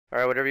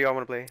Alright, whatever y'all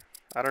want to play.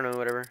 I don't know,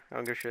 whatever. I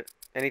don't give a shit.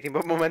 Anything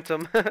but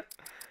momentum.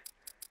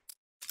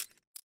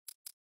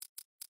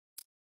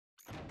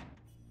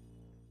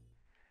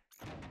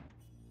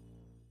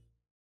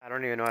 I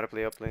don't even know how to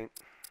play uplink.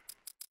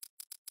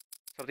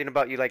 Something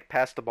about you like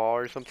pass the ball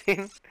or something.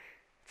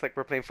 It's like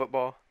we're playing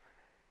football.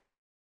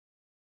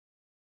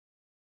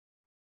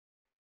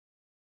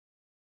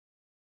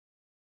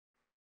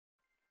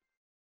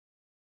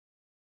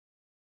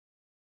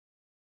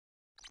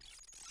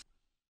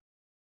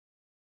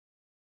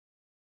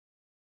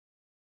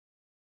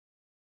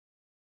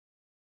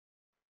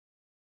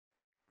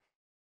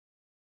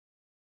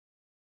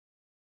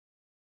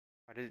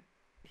 Why did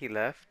he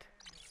left?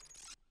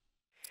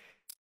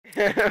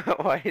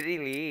 Why did he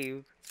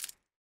leave?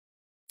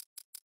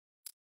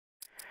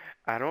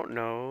 I don't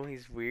know.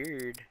 He's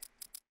weird.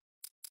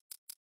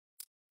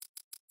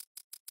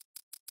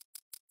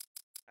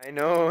 I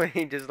know.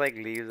 He just like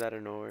leaves out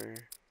of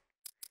nowhere.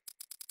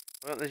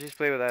 Well, let's just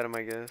play without him,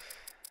 I guess.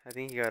 I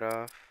think he got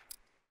off.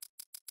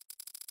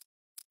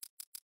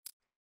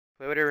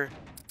 Play whatever.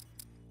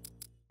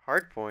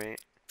 Hardpoint.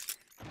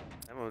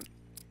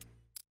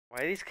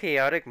 Why these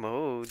chaotic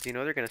modes? You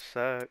know they're gonna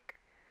suck.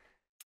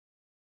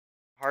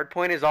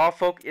 Hardpoint is all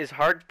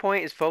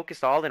Hardpoint is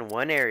focused all in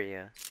one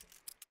area.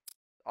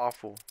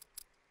 Awful.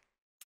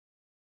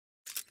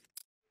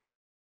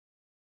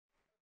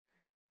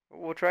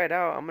 We'll try it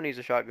out. I'm gonna use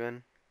a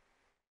shotgun.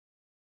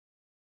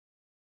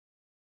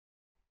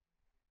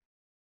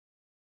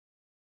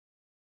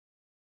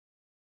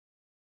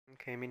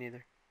 Okay, me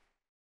neither.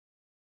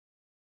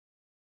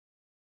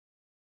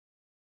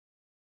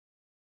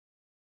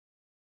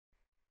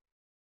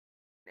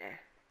 Nah.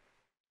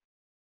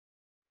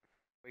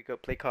 Wake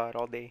up, play COD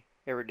all day,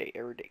 every day,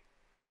 every day.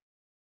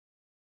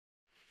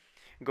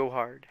 Go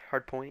hard,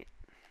 Hardpoint.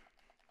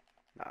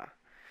 Nah.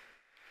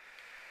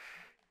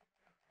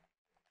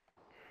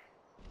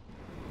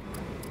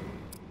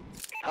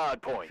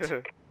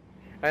 Hardpoint.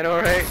 I know,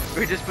 right?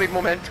 We just played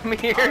momentum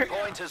here.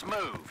 Hardpoint has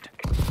moved.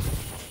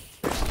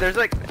 There's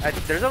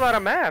a lot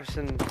of maps,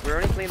 and we're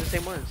only playing the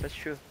same ones. That's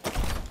true.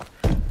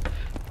 I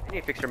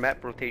need to fix our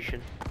map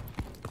rotation.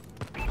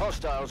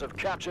 Hostiles have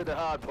captured the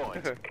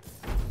hardpoint.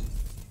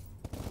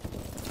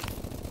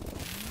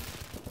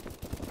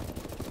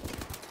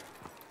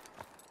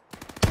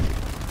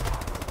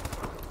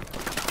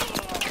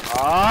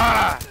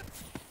 Ah!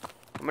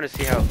 I'm gonna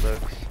see how it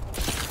looks.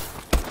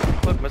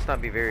 Look, must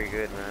not be very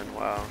good, man.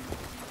 Wow.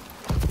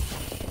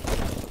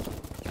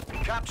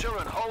 Capture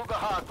and hold the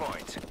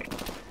hardpoint.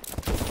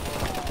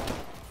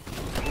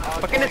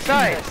 Fucking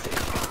inside!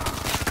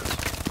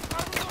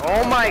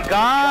 Oh my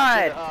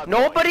god!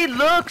 Nobody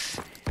looks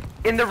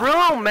in the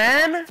room,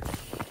 man!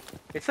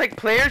 It's like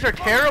players are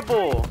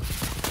terrible.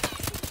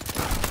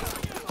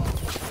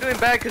 I'm doing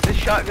bad because this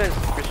shotgun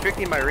is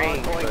restricting my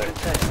range, but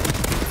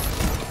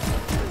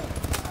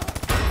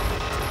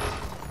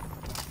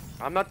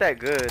I'm not that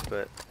good,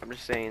 but I'm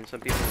just saying some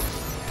people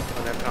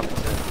don't have common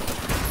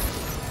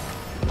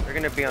sense. They're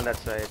gonna be on that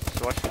side,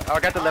 so watch. Oh, I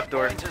got the left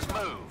door.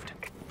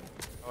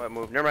 Oh, it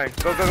moved. Never mind.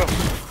 Go, go, go.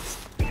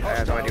 I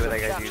have no idea what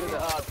that guy's using.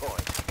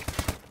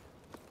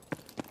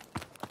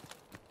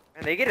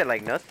 And they get it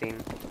like nothing.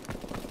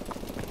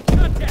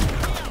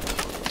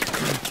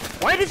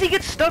 Why does he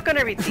get stuck on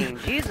everything?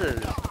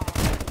 Jesus.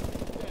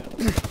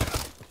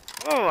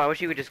 Oh, I wish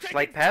he would just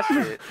slide past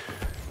it.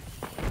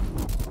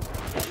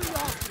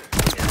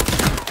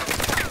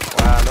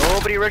 Wow,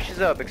 nobody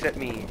rushes up except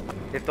me.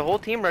 If the whole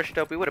team rushed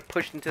up, we would have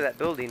pushed into that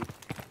building.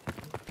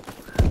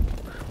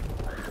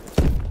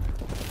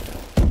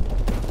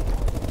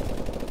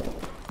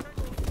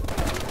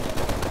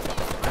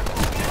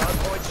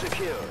 Hardpoint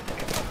secured.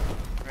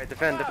 Alright,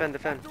 defend, defend,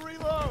 defend.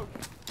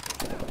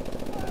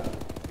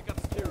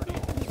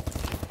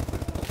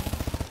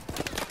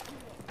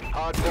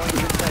 Hardpoint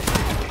contested.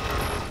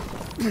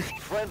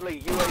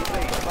 Friendly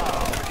UAV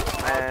found.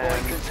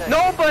 Hardpoint contested.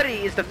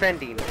 Nobody is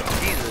defending.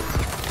 Jesus.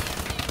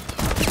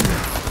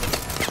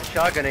 The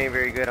shotgun ain't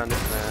very good on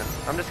this man.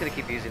 I'm just gonna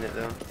keep using it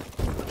though.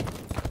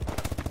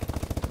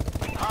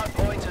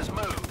 Hardpoint has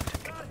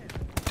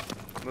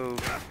moved. Move.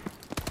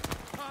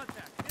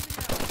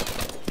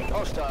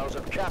 Hostiles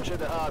have captured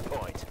the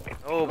hardpoint.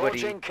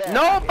 Nobody.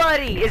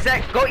 Nobody is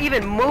that go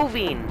even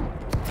moving.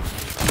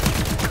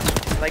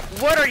 Like,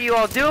 what are you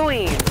all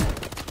doing?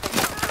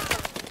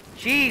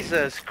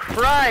 Jesus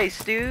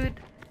Christ, dude.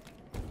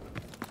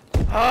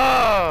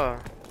 Oh.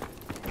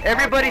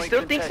 Everybody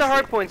still thinks the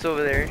hardpoint's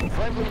over there.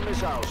 Friendly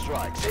missile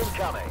strikes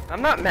incoming.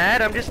 I'm not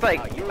mad, I'm just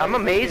like, I'm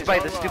amazed by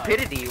the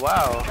stupidity.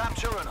 Wow.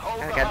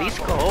 Like, at least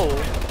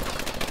go.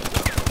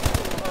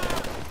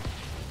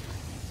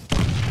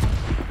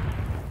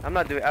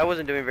 I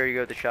wasn't doing very good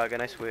with the shotgun,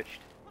 I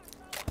switched.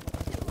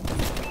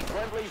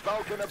 Friendly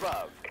Vulcan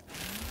above.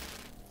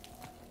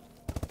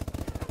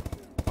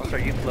 Also, are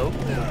you cloak?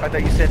 I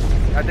thought you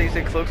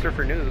said cloaks are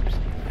for noobs.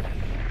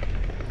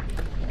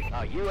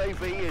 Our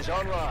UAV is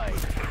online.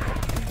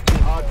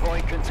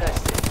 Hardpoint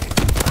contested.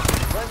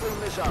 Friendly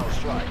missile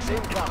strikes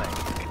incoming.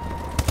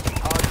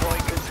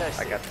 Hardpoint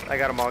contested. I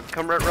got them all.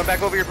 Come run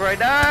back over here before I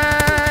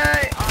die.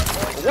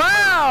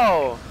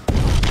 How?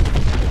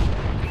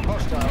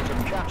 Hostiles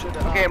have captured the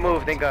Okay, hard move,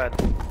 point. thank God.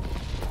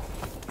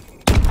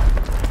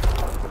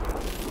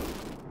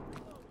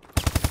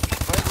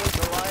 Friendly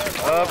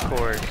Goliath Of online.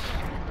 course.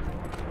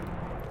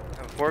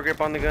 Have a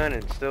foregrip on the gun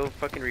and still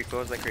fucking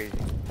recoils like crazy.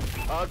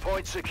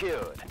 Hardpoint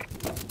secured.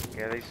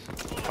 Okay, at least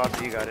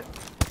possibly you got it.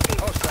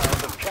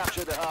 Hostiles have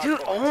captured the hard Dude,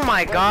 point. oh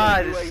my Friendly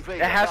God, UAV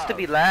it has to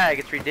be above. lag.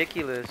 It's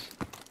ridiculous.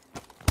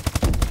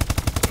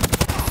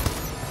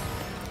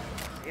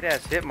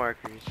 8-ass hit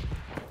markers.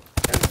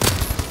 I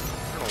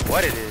don't know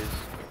what it is.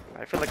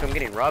 I feel like I'm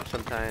getting robbed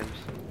sometimes.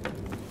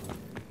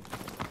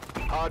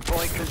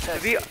 Hardpoint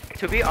contested.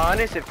 To be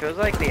honest, it feels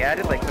like they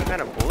added like some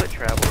kind of bullet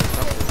travel or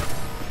something.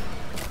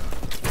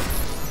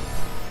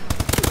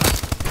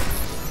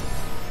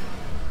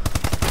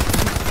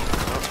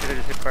 Oh, should have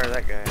just hit fire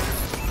that guy.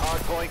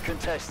 Hardpoint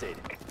contested.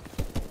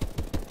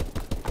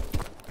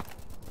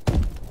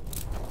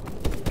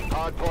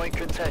 Hardpoint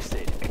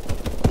contested.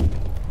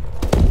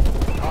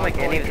 I don't like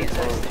any of these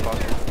little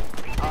fuckers.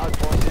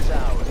 Hardpoint is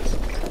ours.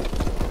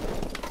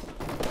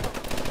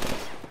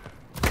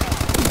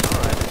 Oh,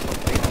 I just don't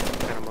play these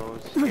kind of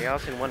modes.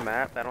 Chaos in one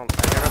map. I never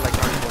like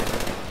Hardpoint.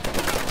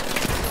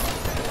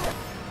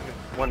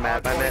 One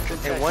map. I meant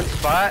in one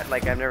spot.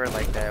 Like I've never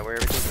liked that, where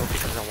everything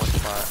focuses on one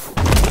spot.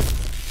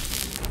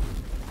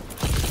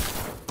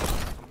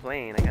 I'm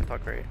playing. I can't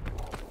talk right.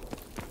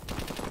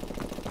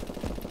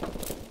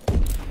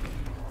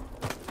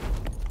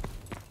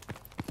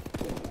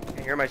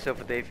 I hear myself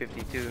with the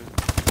A52.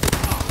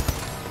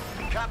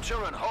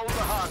 Capture and hold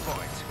the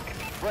hardpoint.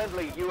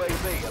 Friendly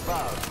UAV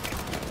above.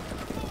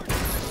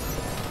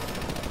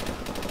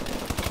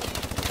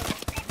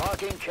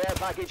 Marking care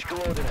package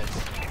coordinates.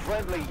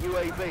 Friendly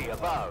UAV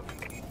above.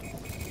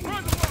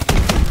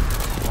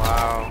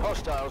 Wow.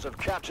 Hostiles have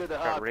captured the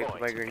Got raped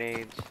by hardpoint.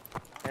 grenades.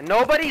 And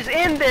nobody's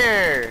in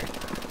there!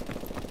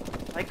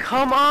 Like,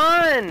 come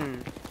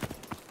on!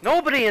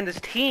 Nobody in this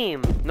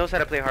team knows how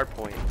to play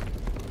Hardpoint.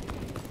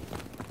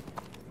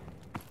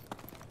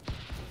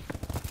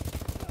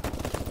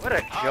 What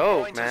a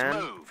joke, Hardpoint man.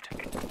 is moved.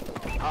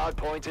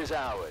 Hardpoint is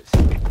ours.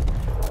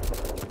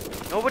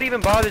 Nobody even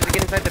bothers to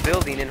get inside the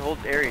building and hold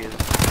areas.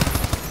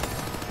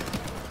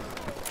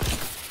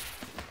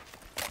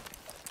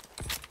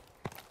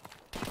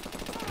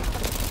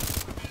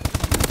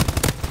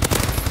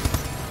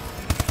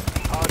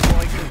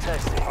 Hardpoint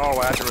contested. Oh,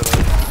 I have to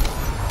reload.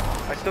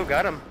 I still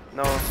got him.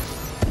 No.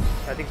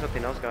 I think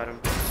something else got him.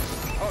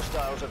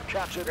 Hostiles have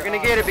captured They're the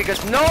gonna get it hardpoint.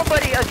 because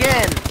nobody,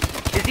 again,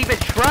 is even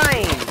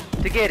trying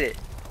to get it.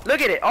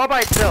 Look at it, all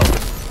by itself.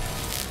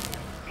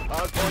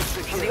 Hardpoint I'm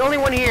secured. the only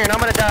one here and I'm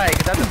gonna die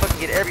because I have to fucking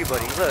get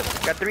everybody. Look,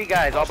 got 3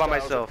 guys all by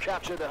Hostiles have myself.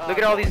 captured the Look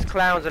at all hardpoint. these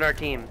clowns in our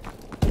team.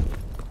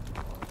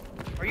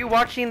 Are you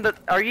watching the,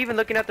 are you even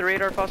looking at the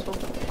radar, Fossil?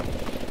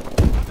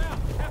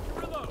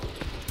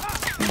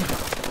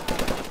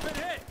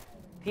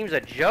 Team's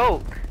a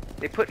joke.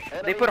 They put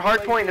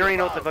Hardpoint and they don't even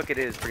know what the fuck it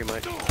is, pretty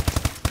much.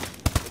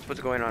 That's what's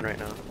going on right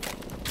now.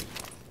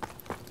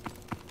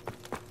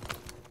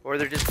 Or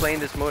they're just playing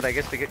this mode, I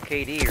guess, to get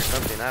KD or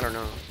something. I don't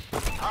know.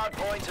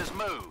 Hardpoint has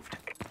moved.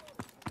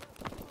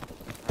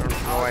 I don't know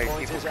why Hardpoint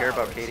people is care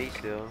about ours. KD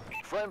still.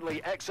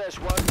 Friendly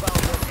XS-1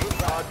 Falcon in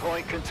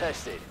hardpoint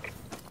contested.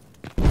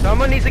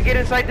 Someone needs to get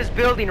inside this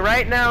building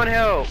right now and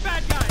help.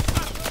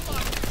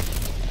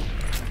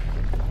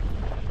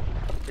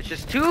 It's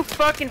just 2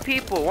 fucking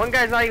people. One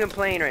guy's not even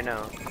playing right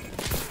now.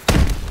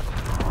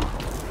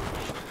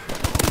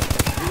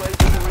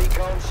 UAV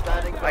recon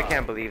standing by. I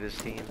can't believe this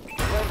team.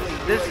 Friendly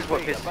This is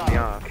what UAV pisses above. me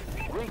off.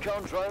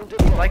 Recon drone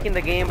deployed. Liking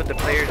the game, but the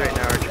players right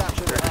now are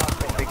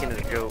just making it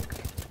a joke.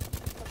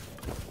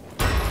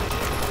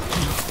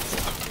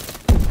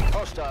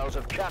 Hostiles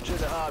have captured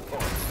the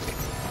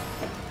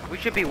hardpoint. We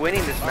should be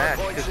winning this match,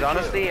 because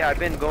honestly, I've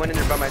been going in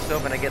there by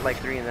myself and I get like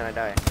 3 and then I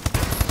die.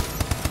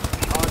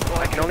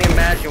 I can only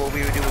imagine what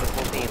we would do with a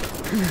full team.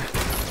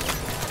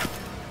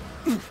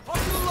 You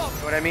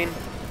know what I mean?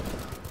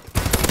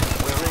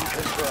 We're in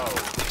control.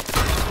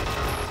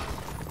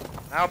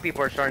 Now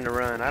people are starting to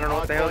run. I don't know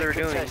what the hell they're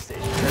doing. Contested.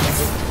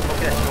 Hopefully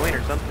that's joint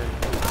or something.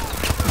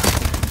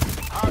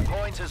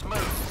 Hardpoint has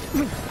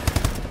moved.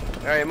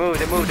 Alright, it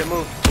moved.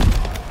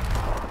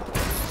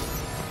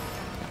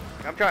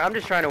 I'm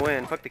just trying to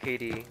win. Fuck the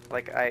KD.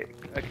 Like, a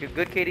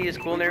good KD is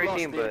cool and We've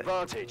everything, lost the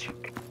but advantage.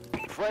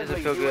 it Friendly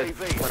doesn't feel good UAV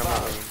when I'm not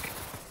above. winning.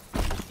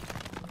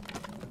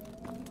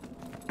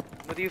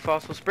 With you,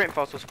 Fossil. Sprint,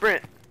 Fossil.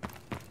 Sprint!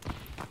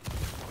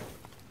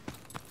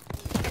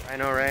 I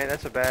know, right?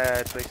 That's a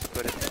bad place to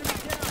put it.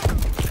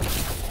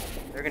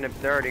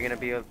 They're already gonna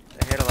be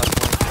ahead a lot of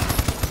points.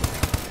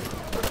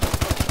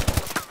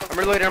 I'm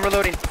reloading. I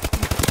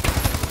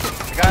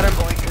got him.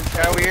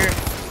 Guy over here.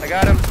 I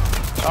got him.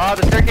 Oh,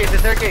 the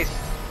staircase.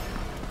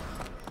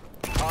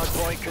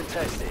 Hardpoint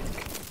contested.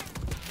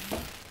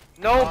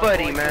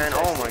 Nobody, Hardpoint man.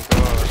 Oh my contested.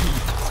 god.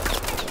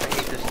 I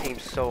hate this team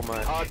so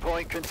much.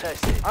 Hardpoint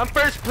contested. I'm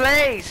first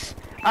place.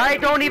 I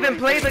don't even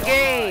play the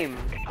game.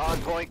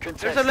 Hardpoint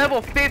contested. There's a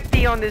level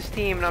 50 on this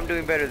team and I'm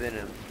doing better than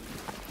him.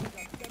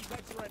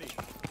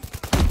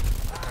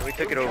 We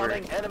took it over.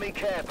 Enemy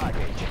care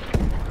package.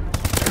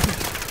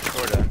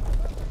 Sorta.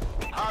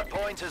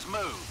 Hardpoint has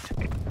moved.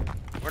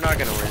 We're not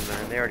gonna win,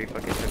 man. They already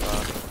fucking took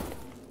off.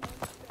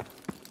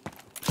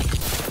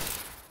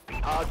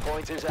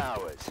 Hardpoint is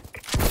ours.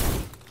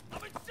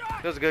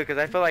 Feels good because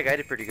I feel like I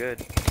did pretty good.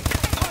 Enemy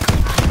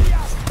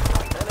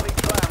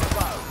tram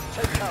above.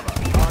 Take cover.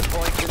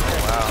 Hardpoint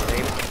contested.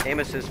 Wow, aim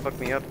assist fucked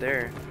me up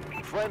there.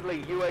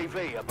 Friendly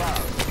UAV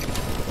above.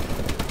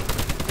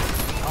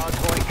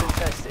 Hardpoint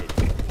contested.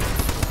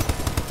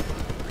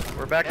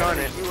 We're back on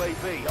it.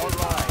 UAV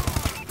online.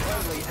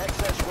 Friendly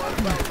XS-1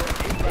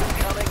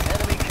 incoming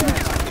enemy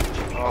care package.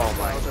 Oh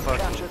my fucking.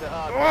 Capture the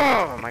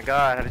hardpoint. Oh my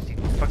god, how does he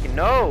fucking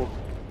know?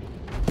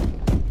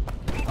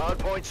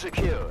 Hardpoint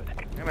secured.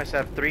 I must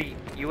have 3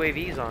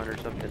 UAVs on or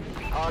something.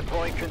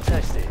 Hardpoint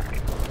contested.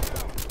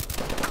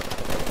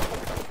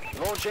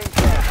 Launching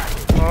care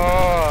package.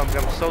 Oh,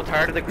 I'm so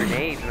tired of the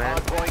grenades, man.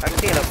 I've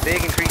seen a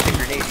big increase in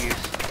grenade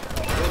use.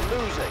 We're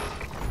losing.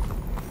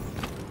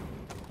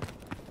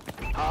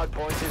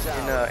 Hardpoint is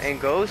out. In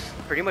Ghost,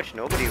 pretty much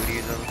nobody would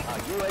use them. Our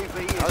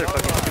UAV is Now they're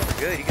fucking online. super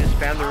good. You can just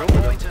spam the room with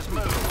Hardpoint them. has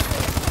moved.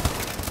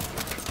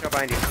 Right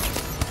behind you.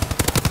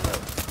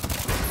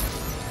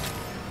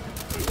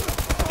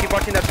 Keep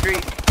watching that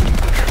street.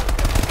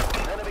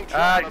 Enemy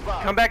tram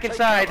above. Come back Take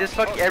inside. cover. This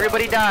fucking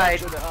everybody died.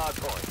 Capture the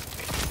hardpoint.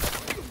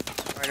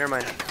 Alright, never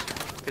mind.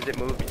 Because it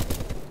moved.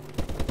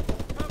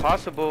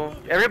 Possible.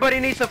 Everybody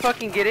needs to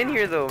fucking get in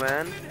here though,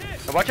 man.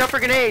 And watch out for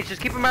grenades.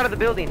 Just keep them out of the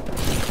building.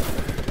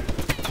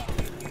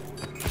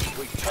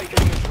 We've taken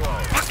control.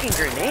 Fucking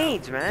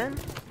grenades, man.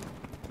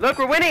 Look,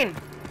 we're winning.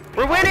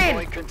 We're winning.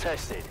 Hardpoint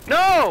contested.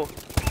 No.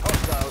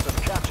 Hostiles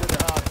have captured the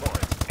hardpoint.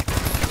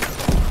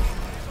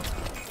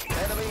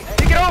 Enemy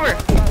Take it over.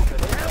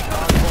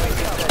 Hardpoint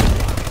contested.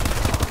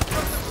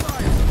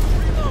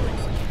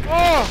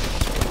 Oh.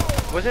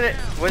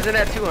 Wasn't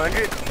it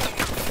 200?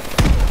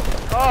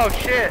 Oh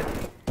shit.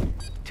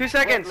 2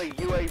 seconds. Friendly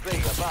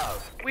UAV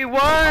above. We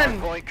won.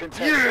 Hardpoint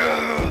contested.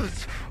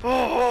 Yes.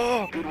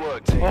 Oh. Good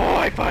work, team. Oh,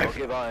 high I'll five.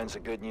 give Irons the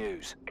good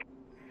news.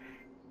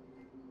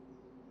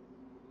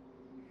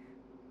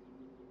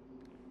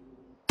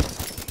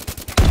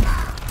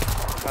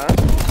 Huh?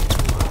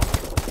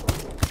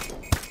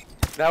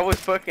 That was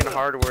fucking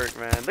hard work,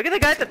 man. Look at the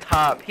guy at the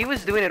top. He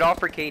was doing it all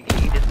for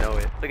KD. You just know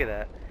it. Look at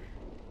that.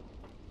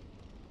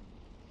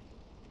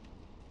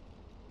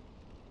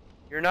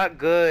 You're not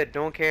good.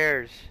 No one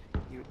cares.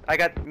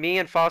 Me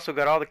and Fossil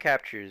got all the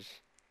captures.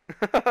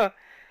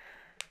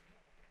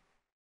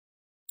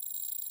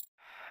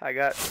 I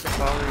got the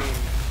following.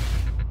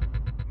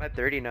 I'm at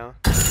 30 now.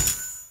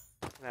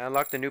 I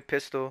unlocked a new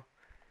pistol.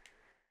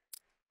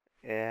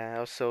 Yeah, that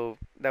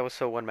was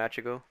so 1 match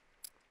ago.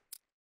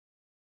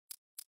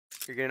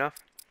 You're good enough?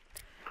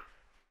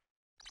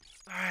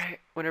 Alright,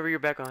 whenever you're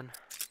back on.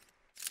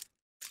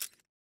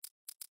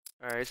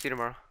 Alright, see you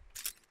tomorrow.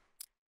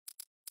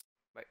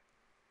 Bye.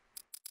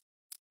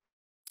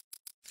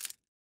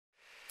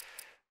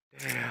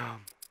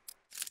 Damn.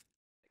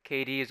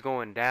 KD is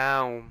going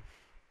down.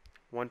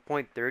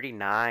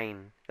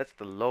 1.39. That's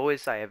the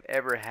lowest I have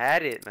ever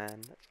had it,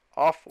 man. That's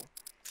awful.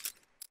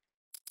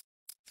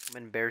 I'm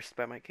embarrassed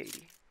by my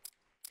KD.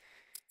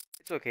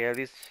 It's okay,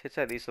 it's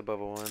at least above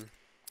a 1.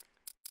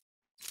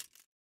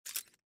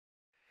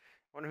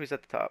 Wonder who's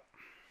at the top.